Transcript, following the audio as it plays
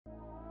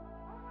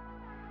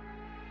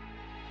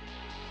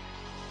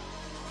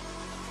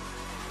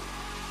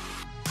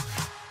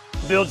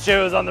Build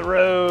shows on the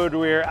road.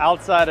 We're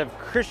outside of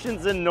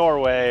Kristiansand,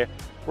 Norway.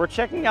 We're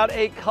checking out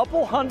a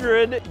couple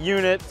hundred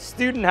unit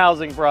student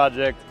housing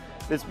project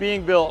that's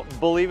being built,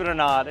 believe it or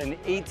not, in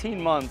 18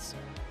 months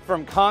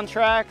from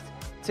contract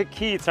to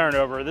key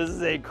turnover. This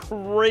is a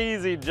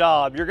crazy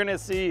job. You're gonna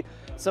see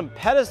some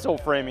pedestal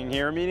framing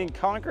here, meaning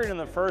concrete on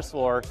the first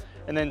floor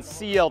and then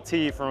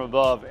CLT from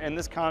above. And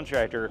this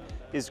contractor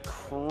is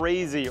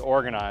crazy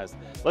organized.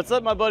 Let's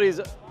let my buddies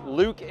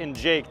Luke and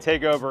Jake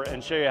take over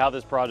and show you how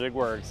this project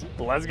works.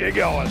 Let's get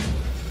going.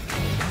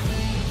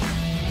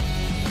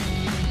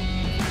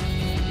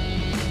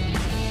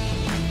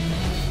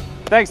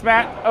 Thanks,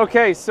 Matt.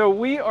 Okay, so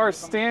we are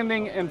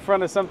standing in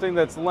front of something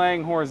that's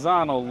laying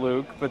horizontal,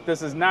 Luke, but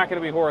this is not going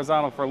to be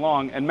horizontal for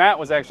long, and Matt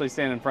was actually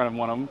standing in front of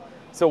one of them.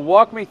 So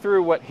walk me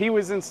through what he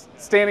was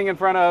standing in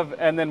front of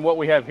and then what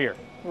we have here.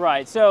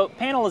 Right, so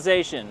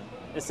panelization,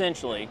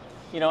 essentially.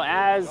 You know,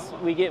 as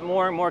we get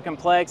more and more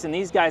complex, and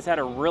these guys had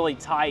a really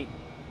tight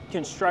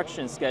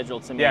construction schedule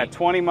to meet. Yeah,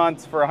 20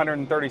 months for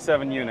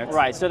 137 units.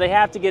 Right, so they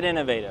have to get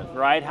innovative,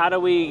 right? How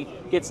do we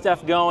get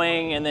stuff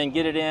going and then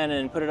get it in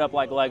and put it up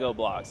like Lego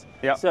blocks?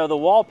 Yep. So the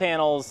wall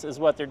panels is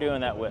what they're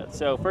doing that with.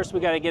 So first we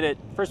got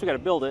to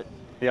build it.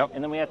 Yep.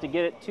 And then we have to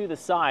get it to the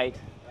site.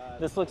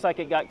 This looks like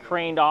it got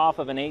craned off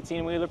of an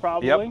 18-wheeler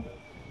probably. Yep.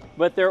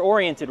 But they're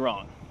oriented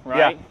wrong.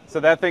 Right? Yeah,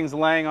 so that thing's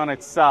laying on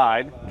its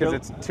side because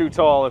it's too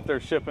tall if they're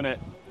shipping it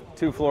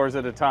 2 floors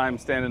at a time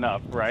standing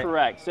up, right?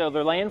 Correct. So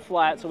they're laying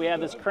flat, so we have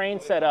this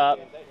crane set up,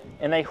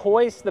 and they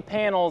hoist the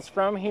panels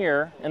from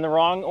here in the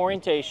wrong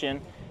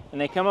orientation, and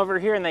they come over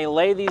here and they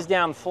lay these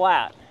down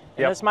flat.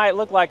 And this might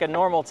look like a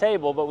normal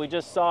table, but we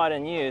just saw it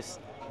in use.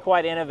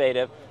 Quite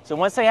innovative. So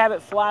once they have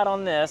it flat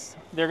on this,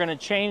 they're going to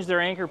change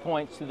their anchor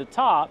points to the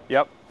top.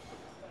 Yep.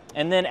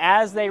 And then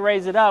as they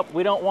raise it up,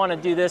 we don't want to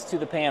do this to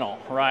the panel,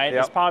 right? Yep.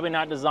 It's probably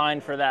not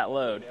designed for that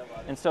load.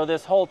 And so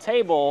this whole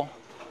table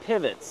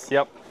pivots.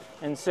 Yep.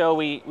 And so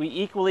we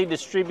equally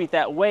distribute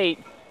that weight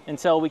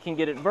until we can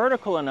get it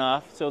vertical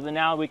enough so that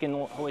now we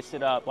can hoist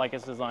it up like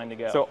it's designed to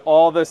go. So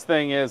all this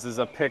thing is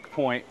a pick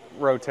point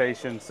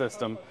rotation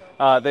system.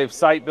 They've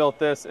site built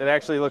this. It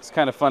actually looks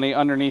kind of funny.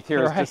 Underneath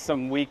here is just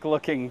some weak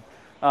looking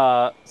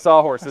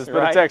sawhorses,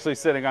 but it's actually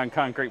sitting on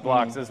concrete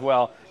blocks as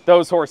well.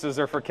 Those horses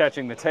are for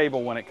catching the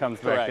table when it comes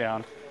back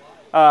down.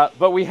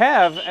 But we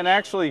have an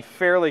actually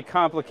fairly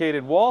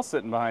complicated wall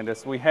sitting behind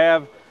us. We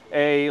have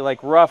a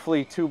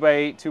roughly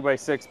 2x8,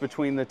 2x6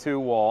 between the two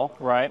wall.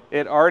 Right.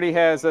 It already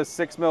has a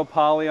 6 mil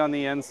poly on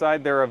the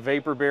inside. They're a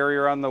vapor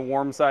barrier on the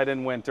warm side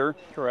in winter.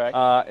 Correct.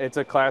 It's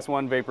a class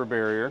 1 vapor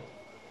barrier.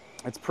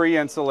 It's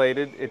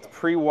pre-insulated. It's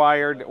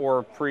pre-wired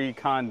or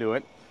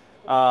pre-conduit.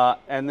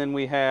 And then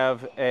we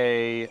have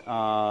a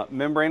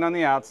membrane on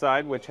the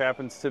outside, which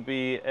happens to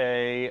be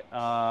a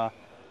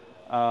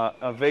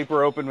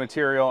vapor open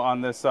material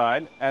on this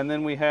side. And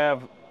then we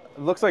have,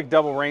 it looks like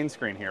double rain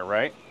screen here,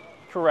 right?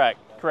 Correct,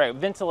 correct.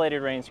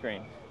 Ventilated rain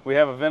screen. We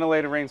have a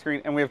ventilated rain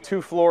screen, and we have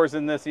 2 floors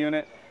in this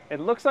unit. It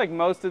looks like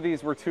most of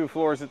these were 2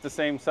 floors at the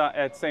same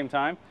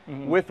time,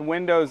 with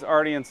windows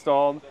already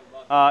installed.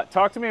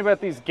 Talk to me about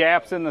these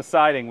gaps in the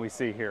siding we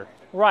see here.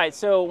 Right,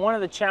 so one of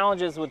the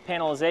challenges with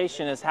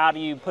panelization is how do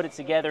you put it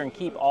together and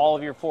keep all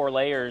of your 4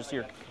 layers,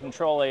 your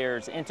control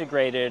layers,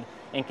 integrated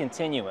and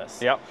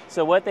continuous. Yep.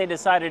 So what they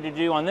decided to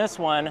do on this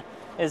one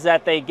is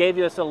that they gave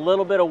us a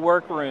little bit of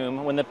work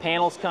room when the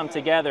panels come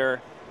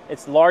together.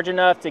 It's large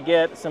enough to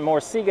get some more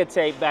Siga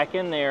tape back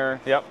in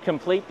there,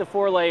 complete the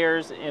 4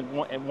 layers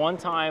at one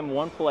time,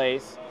 one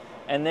place,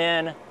 and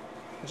then,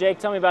 Jake,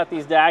 tell me about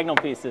these diagonal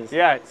pieces.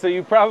 Yeah, so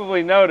you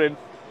probably noted,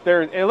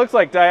 it looks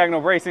like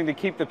diagonal bracing to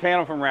keep the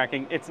panel from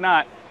racking. It's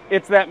not.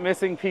 It's that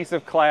missing piece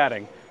of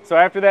cladding. So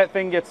after that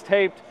thing gets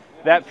taped,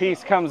 that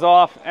piece comes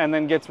off and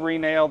then gets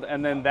re-nailed,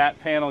 and then that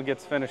panel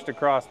gets finished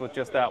across with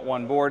just that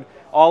one board.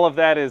 All of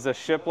that is a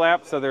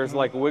shiplap, so there's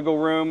like wiggle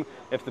room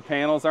if the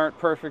panels aren't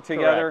perfect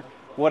together.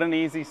 Correct. What an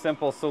easy,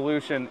 simple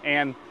solution.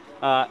 And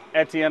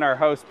Etienne, our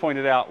host,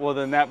 pointed out, well,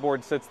 then that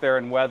board sits there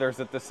and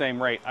weathers at the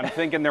same rate. I'm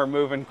thinking they're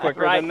moving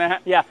quicker than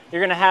that. Yeah, you're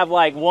gonna have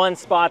like one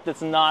spot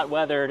that's not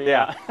weathered.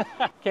 Yeah.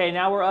 Okay,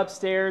 now we're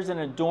upstairs in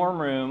a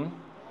dorm room,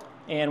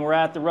 and we're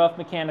at the rough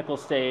mechanical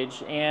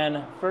stage.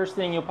 And first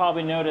thing you'll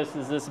probably notice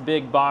is this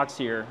big box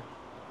here.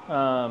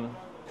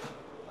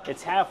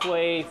 It's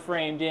halfway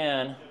framed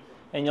in,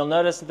 and you'll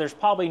notice that there's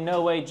probably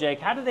no way, Jake,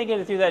 how did they get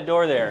it through that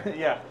door there?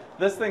 Yeah.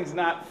 This thing's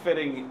not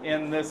fitting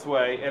in this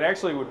way. It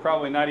actually would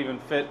probably not even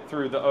fit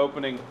through the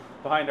opening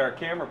behind our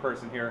camera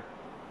person here.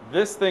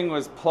 This thing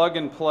was plug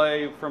and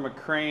play from a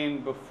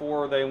crane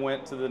before they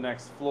went to the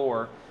next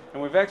floor.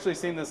 And we've actually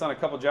seen this on a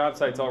couple job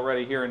sites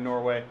already here in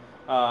Norway.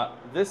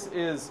 This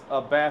is a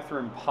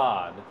bathroom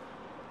pod.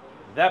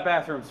 That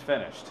bathroom's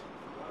finished.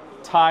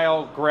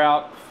 Tile,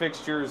 grout,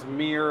 fixtures,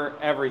 mirror,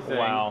 everything.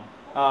 Wow.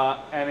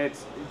 And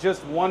it's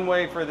just one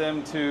way for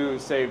them to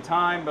save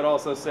time, but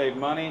also save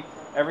money.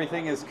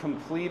 Everything is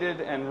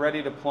completed and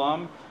ready to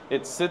plumb.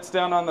 It sits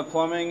down on the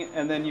plumbing,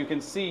 and then you can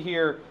see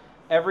here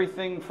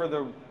everything for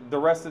the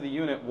rest of the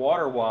unit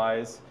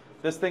water-wise.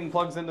 This thing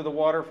plugs into the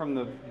water from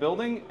the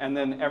building, and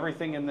then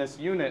everything in this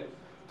unit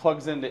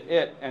plugs into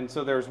it. And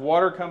so there's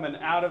water coming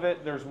out of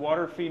it. There's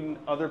water feeding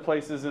other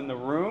places in the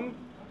room.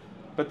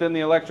 But then the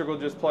electrical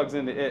just plugs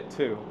into it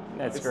too.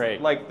 That's it's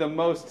great. Like the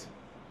most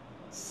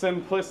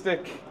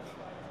simplistic.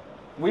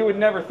 We would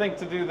never think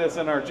to do this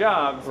in our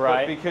jobs,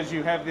 right? But because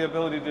you have the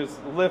ability to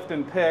just lift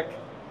and pick,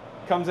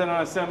 comes in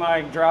on a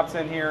semi, drops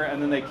in here,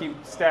 and then they keep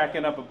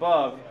stacking up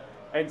above.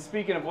 And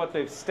speaking of what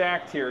they've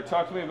stacked here,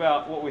 talk to me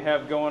about what we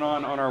have going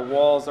on our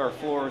walls, our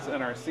floors,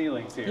 and our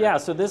ceilings here. Yeah,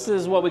 so this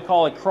is what we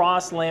call a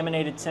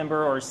cross-laminated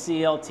timber, or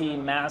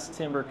CLT, mass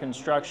timber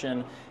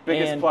construction.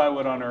 Biggest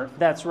plywood on earth.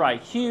 That's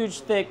right.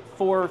 Huge, thick,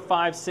 4,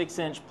 5,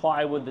 6-inch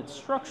plywood that's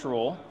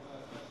structural.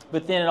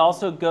 But then it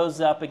also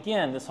goes up,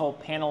 again, this whole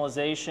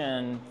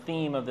panelization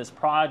theme of this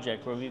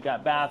project, where we've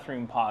got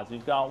bathroom pods,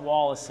 we've got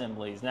wall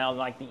assemblies. Now,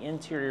 like the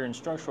interior and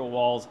structural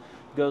walls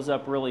goes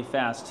up really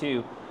fast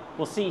too.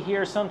 We'll see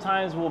here,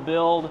 sometimes we'll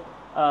build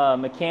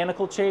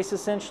mechanical chase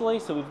essentially.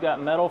 So we've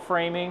got metal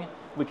framing.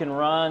 We can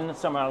run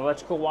some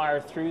electrical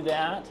wire through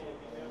that.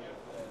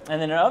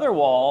 And then in other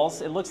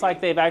walls, it looks like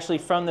they've actually,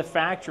 from the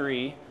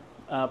factory,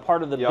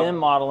 part of the BIM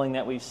modeling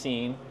that we've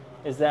seen,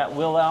 is that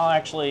we'll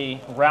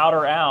actually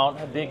router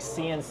out a big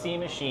CNC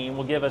machine,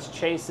 will give us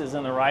chases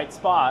in the right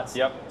spots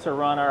to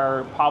run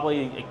our,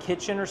 probably a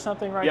kitchen or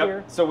something right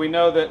here. So we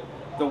know that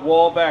the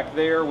wall back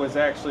there was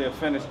actually a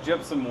finished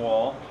gypsum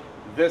wall.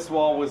 This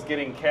wall was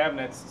getting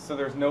cabinets, so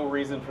there's no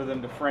reason for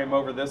them to frame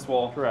over this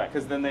wall. Correct.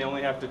 Because then they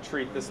only have to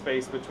treat the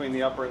space between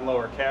the upper and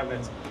lower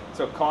cabinets.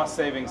 So cost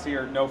savings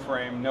here, no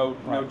frame, no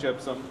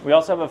gypsum. We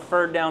also have a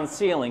furred down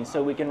ceiling,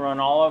 so we can run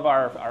all of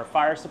our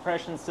fire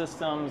suppression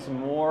systems,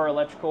 more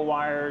electrical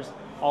wires.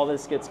 All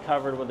this gets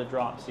covered with a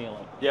drop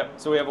ceiling. Yep,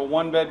 so we have a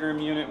 1-bedroom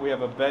unit, we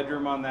have a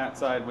bedroom on that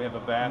side, we have a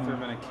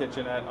bathroom and a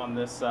kitchenette on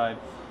this side.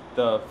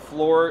 The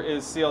floor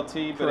is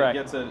CLT, but it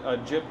gets a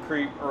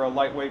gypcrete or a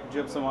lightweight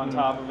gypsum on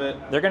top of it.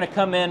 They're going to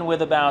come in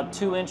with about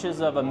 2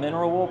 inches of a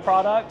mineral wool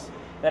product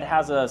that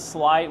has a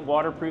slight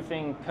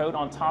waterproofing coat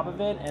on top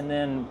of it, and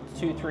then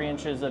 2-3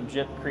 inches of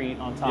gypcrete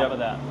on top of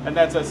that. And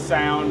that's a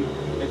sound.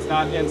 It's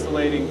not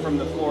insulating from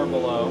the floor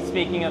below.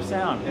 Speaking of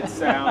sound. It's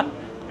sound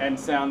and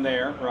sound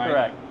there, right?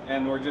 Correct.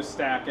 And we're just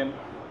stacking.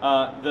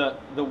 The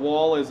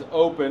wall is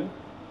open.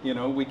 You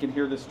know, we can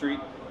hear the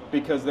street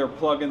because they're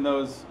plugging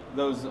those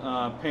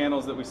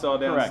panels that we saw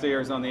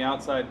downstairs on the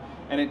outside,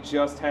 and it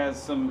just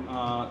has some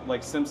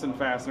like Simpson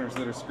fasteners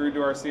that are screwed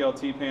to our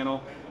CLT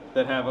panel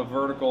that have a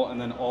vertical, and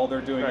then all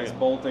they're doing is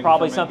bolting.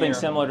 Probably something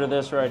similar to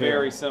this right here.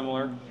 Very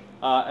similar.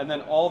 And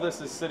then all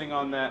this is sitting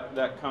on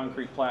that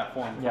concrete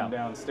platform from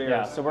downstairs.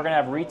 Yeah, so we're going to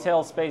have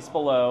retail space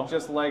below.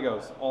 Just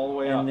Legos all the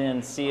way up. And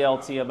then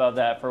CLT above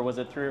that for, was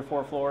it 3 or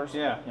 4 floors?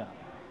 Yeah.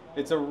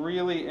 It's a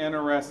really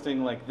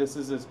interesting, like, this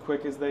is as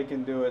quick as they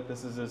can do it.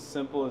 This is as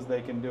simple as they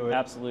can do it.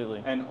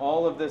 Absolutely. And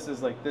all of this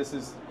is like, this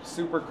is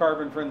super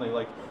carbon friendly.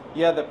 Like,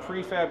 yeah, the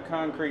prefab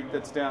concrete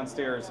that's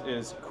downstairs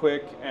is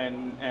quick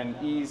and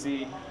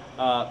easy,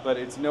 but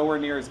it's nowhere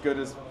near as good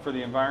as for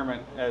the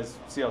environment as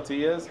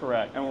CLT is.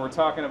 Correct. And when we're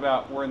talking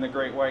about, we're in the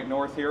Great White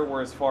North here,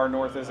 we're as far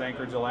north as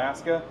Anchorage,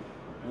 Alaska.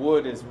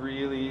 Wood is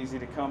really easy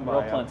to come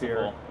by up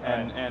here.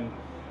 And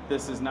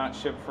this is not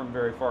shipped from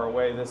very far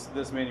away.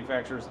 This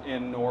manufacturer's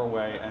in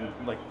Norway, and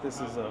like this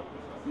is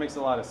makes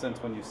a lot of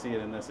sense when you see it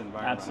in this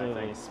environment.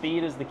 Absolutely. I think.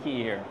 Speed is the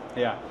key here.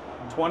 Yeah,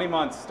 20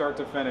 months start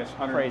to finish,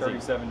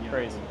 137 units.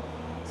 Crazy.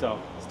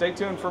 So stay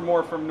tuned for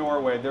more from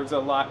Norway. There's a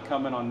lot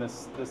coming on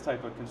this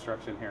type of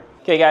construction here.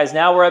 Okay guys,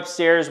 now we're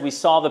upstairs. We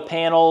saw the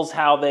panels,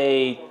 how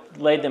they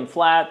laid them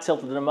flat,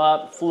 tilted them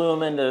up, flew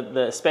them into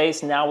the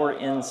space. Now we're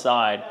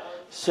inside.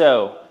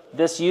 So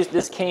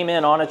this came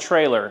in on a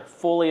trailer,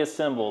 fully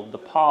assembled, the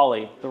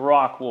poly, the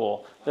rock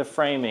wool, the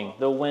framing,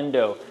 the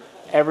window,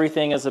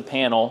 everything is a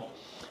panel.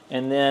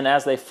 And then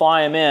as they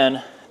fly them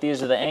in,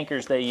 these are the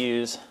anchors they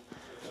use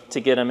to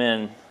get them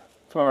in.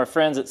 From our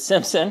friends at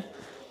Simpson,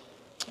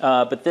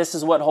 but this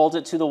is what holds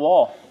it to the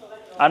wall.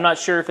 I'm not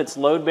sure if it's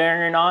load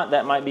bearing or not.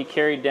 That might be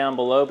carried down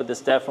below, but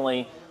this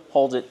definitely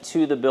holds it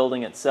to the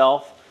building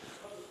itself.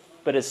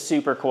 But it's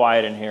super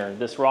quiet in here.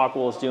 This rock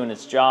wool is doing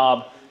its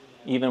job.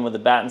 Even with the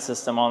batten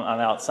system on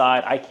the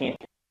outside, I can't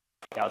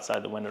hear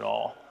outside the window at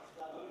all.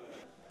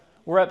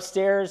 We're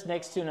upstairs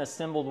next to an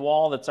assembled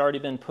wall that's already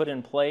been put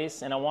in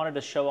place, and I wanted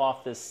to show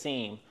off this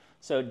seam.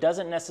 So it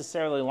doesn't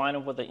necessarily line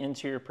up with the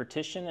interior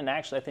partition, and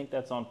actually I think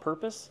that's on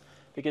purpose,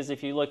 because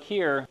if you look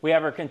here, we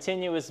have our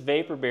continuous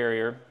vapor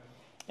barrier,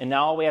 and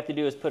now all we have to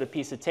do is put a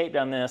piece of tape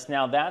down this.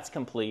 Now that's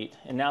complete,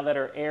 and now that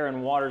our air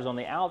and water is on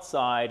the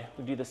outside,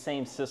 we do the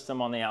same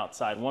system on the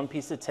outside. One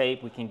piece of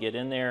tape, we can get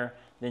in there,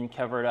 then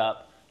cover it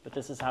up. But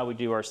this is how we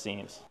do our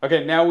seams.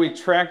 Okay, now we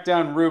tracked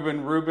down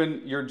Ruben.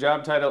 Ruben, your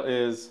job title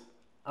is?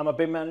 I'm a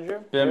BIM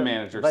manager. BIM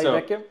manager.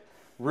 So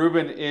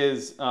Ruben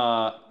is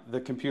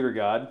the computer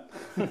god.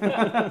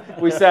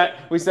 we sat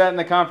in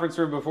the conference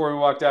room before we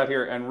walked out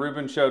here, and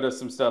Ruben showed us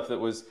some stuff that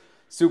was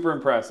super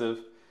impressive.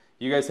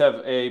 You guys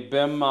have a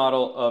BIM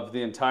model of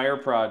the entire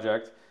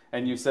project,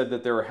 and you said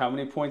that there were how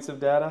many points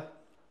of data?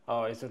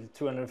 Oh, is it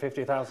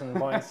 250,000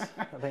 points?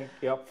 I think.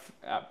 Yep.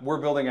 We're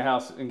building a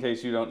house, in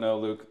case you don't know,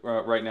 Luke,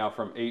 right now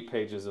from 8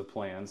 pages of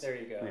plans. There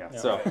you go. Yeah.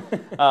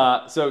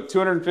 Yeah. So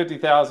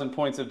 250,000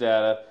 points of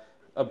data.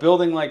 A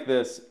building like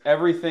this,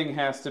 everything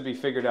has to be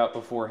figured out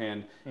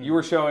beforehand. You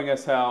were showing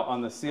us how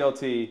on the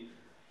CLT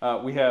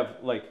we have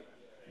like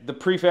the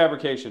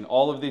prefabrication.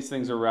 All of these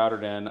things are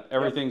routed in.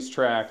 Everything's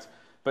tracked.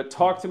 But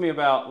talk to me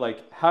about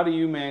like how do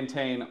you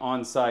maintain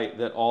on site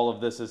that all of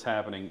this is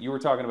happening? You were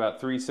talking about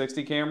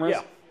 360 cameras.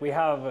 Yeah, we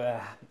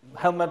have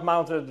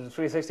helmet-mounted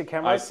 360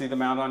 cameras. I see the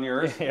mount on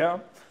yours. Yeah,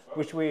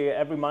 which we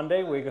every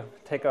Monday we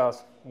take a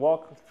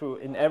walk through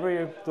in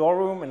every door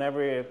room in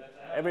every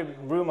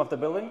room of the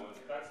building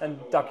and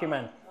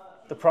document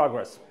the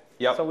progress.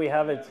 Yep. So we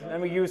have it,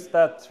 and we use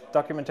that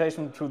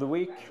documentation through the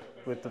week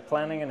with the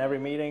planning and every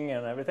meeting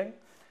and everything.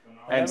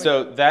 And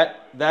so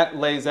that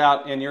lays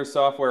out in your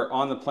software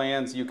on the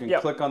plans. You can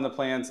Yep. click on the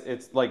plans.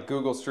 It's like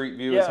Google Street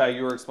View is how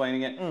you were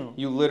explaining it.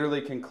 You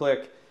literally can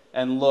click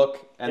and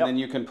look, and Yep. then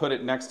you can put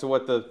it next to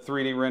what the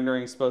 3D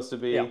rendering is supposed to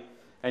be. Yep.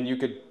 And you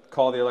could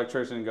call the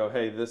electrician and go,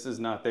 hey, this is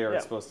not there. Yep.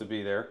 It's supposed to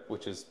be there,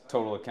 which is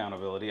total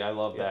accountability. I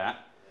love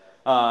that.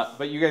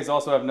 But you guys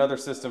also have another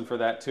system for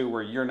that too,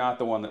 where you're not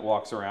the one that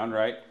walks around,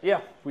 right?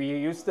 Yeah, we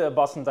use the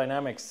Boston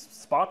Dynamics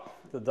Spot,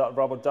 the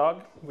robot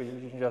dog. We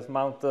just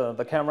mount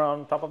the camera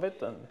on top of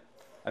it, and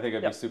I think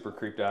I'd be super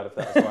creeped out if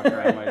that was walking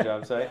around my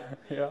job site.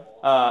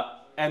 yeah.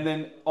 And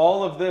then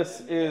all of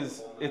this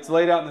it's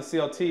laid out in the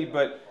CLT,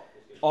 but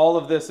all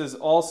of this is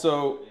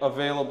also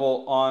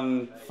available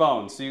on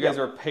phones. So you guys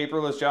are a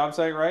paperless job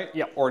site, right?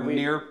 Yeah. Or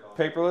near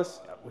paperless?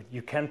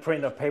 You can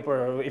print a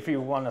paper if you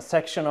want a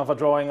section of a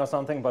drawing or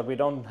something, but we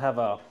don't have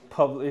a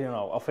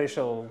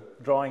official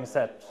drawing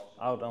set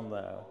out on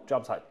the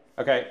job site.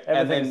 Okay,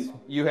 and then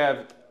you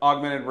have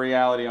augmented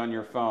reality on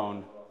your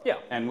phone. Yeah.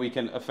 And we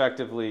can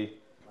effectively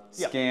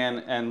scan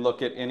and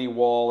look at any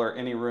wall or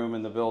any room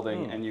in the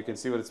building, and you can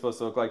see what it's supposed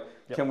to look like.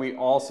 Yep. Can we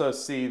also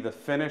see the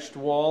finished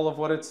wall of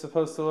what it's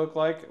supposed to look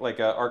like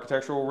an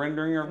architectural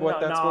rendering of what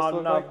that's supposed to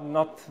look like?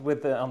 Not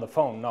with on the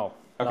phone, no.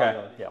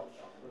 Okay.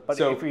 But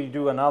so, if we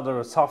do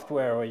another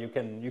software, you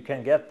can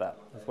get that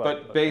as well.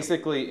 But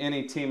basically,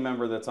 any team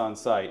member that's on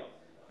site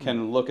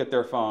can look at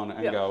their phone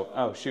and go,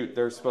 oh shoot,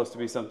 there's supposed to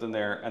be something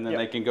there, and then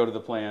they can go to the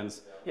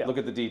plans, look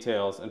at the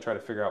details, and try to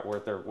figure out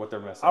what they're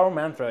missing. Our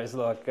mantra is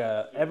like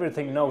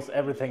everything knows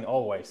everything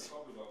always.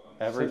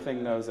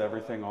 Everything knows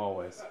everything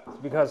always.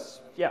 Because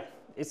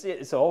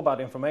it's all about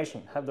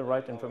information. Have the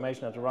right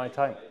information at the right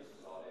time.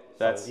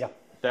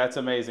 That's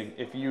amazing.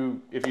 If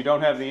you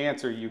don't have the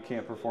answer, you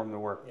can't perform the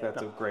work.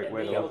 That's a great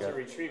way to look at it. Being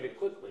able to retrieve it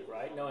quickly,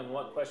 right? Knowing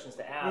what questions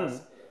to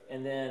ask,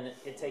 and then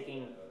it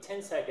taking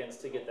 10 seconds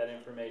to get that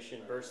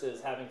information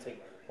versus having to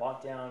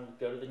walk down,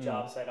 go to the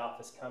job site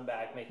office, come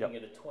back, making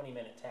it a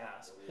 20-minute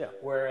task. Yeah.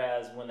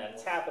 Whereas when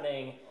that's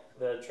happening,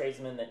 the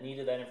tradesman that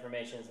needed that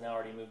information has now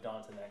already moved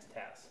on to the next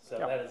task. So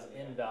that is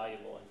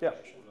invaluable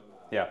information.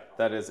 Yeah,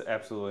 that is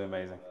absolutely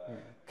amazing.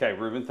 Okay,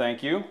 Ruben,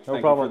 thank you.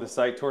 Thank problem. you for the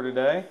site tour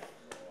today.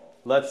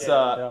 Let's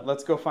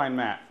go find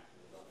Matt.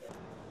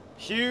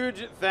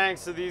 Huge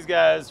thanks to these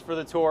guys for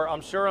the tour. I'm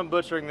sure I'm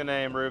butchering the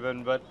name,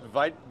 Ruben, but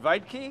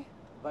Videke?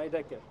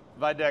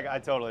 Videke, I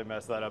totally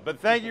messed that up. But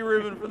thank you,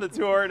 Ruben, for the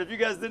tour. And if you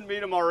guys didn't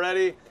meet him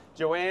already,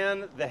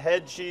 Joanne, the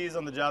head cheese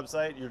on the job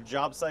site, your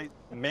job site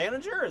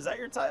manager, is that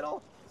your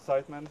title?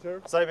 Site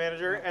manager. Site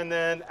manager. And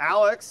then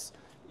Alex,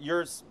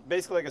 you're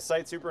basically like a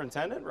site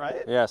superintendent,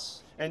 right?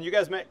 Yes. And you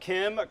guys met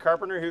Kim, a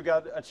carpenter who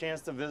got a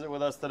chance to visit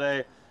with us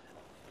today.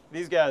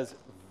 These guys,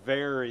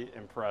 very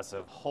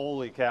impressive.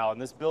 Holy cow. And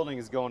this building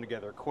is going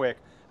together quick.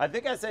 I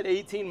think I said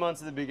 18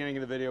 months at the beginning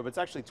of the video, but it's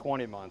actually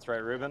 20 months, right,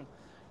 Ruben?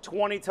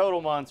 20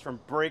 total months from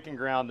breaking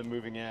ground to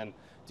moving in,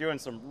 doing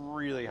some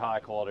really high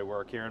quality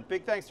work here. And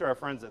big thanks to our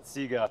friends at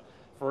SIGA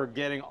for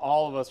getting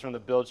all of us from the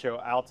Build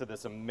Show out to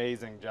this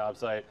amazing job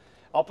site.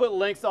 I'll put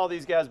links to all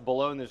these guys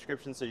below in the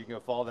description so you can go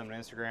follow them on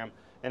Instagram.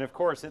 And of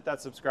course, hit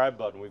that subscribe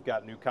button. We've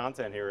got new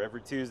content here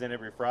every Tuesday and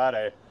every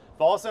Friday.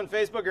 Follow us on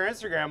Facebook or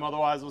Instagram.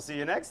 Otherwise, we'll see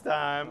you next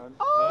time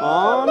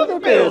on the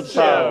Build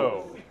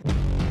Show.